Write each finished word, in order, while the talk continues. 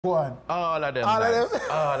Go on. All of them. All of them?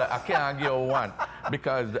 I can't give you one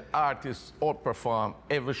because the artists outperform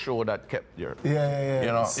every show that kept there. Yeah. You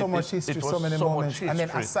know, so much history, so many moments. And then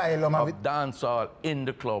Asylum of dancehall in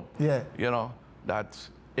the club. Yeah. You know, that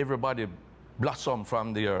everybody blossom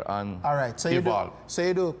from there and all right, so evolve.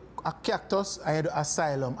 You do a Cactus and you do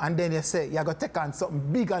Asylum, and then you say you're going to take on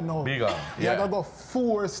something bigger now. Bigger, You're going to go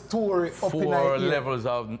 4 story up in 4 levels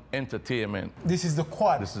of entertainment. This is the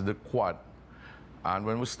Quad. This is the Quad. And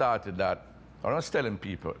when we started that, I was telling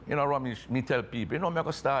people, you know, Romeich, me tell people, you know, I'm going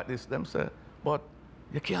to start this. Them say, but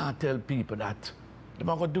you can't tell people that. They're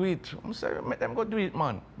going to do it. I'm saying, let them go do it,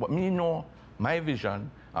 man. But me know my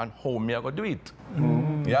vision and how me I go do it.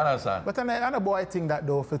 You understand? But I know boy think that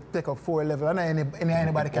though, if you take up 4 level, I know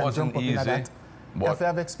anybody can jump up into that. But you have to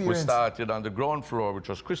have experience. We started on the ground floor, which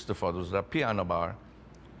was Christopher. There was a piano bar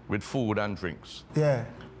with food and drinks. Yeah.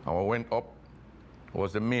 And we went up. It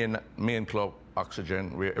was the main club,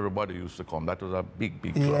 Oxygen, where everybody used to come. That was a big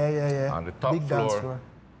club. Yeah. And the top big floor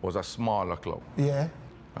was a smaller club. Yeah.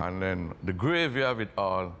 And then the gravy of it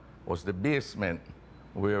all was the basement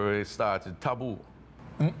where we started Taboo.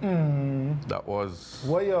 That was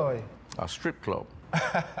a strip club.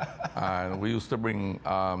 And we used to bring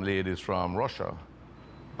ladies from Russia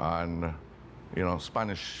and, you know,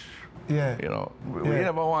 Spanish. Yeah. You know, we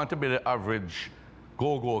never want to be the average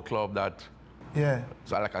go-go club that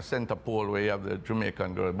it's like a center pole where you have the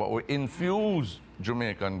Jamaican girls, but we infuse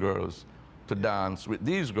Jamaican girls to dance with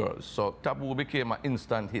these girls. So Taboo became an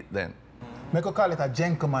instant hit then. Make a call it a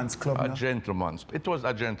gentleman's club. Gentleman's. It was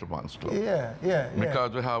a gentleman's club. Yeah.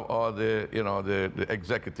 Because we have all the, you know, the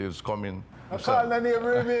executives coming. I call the name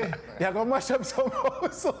Ribbi. You're going to mash up some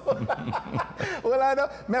house. Well, I know.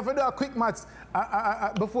 I have to do a quick maths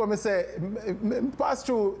before I say, pass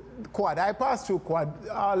through Quad. I passed through Quad,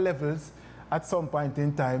 all levels at some point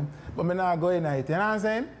in time, but I'm not going at it. You know what I'm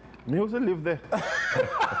saying? Me also live there.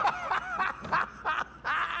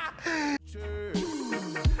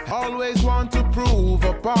 Always want to prove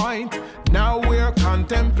a point. Now we're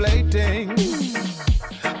contemplating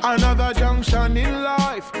another junction in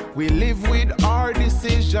life. We live with our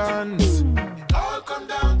decisions. It all come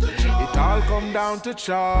down to choice. It all come down to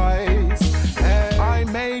choice. Hey. I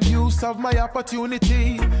made use of my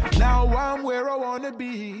opportunity. Now I'm where I wanna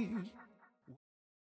be.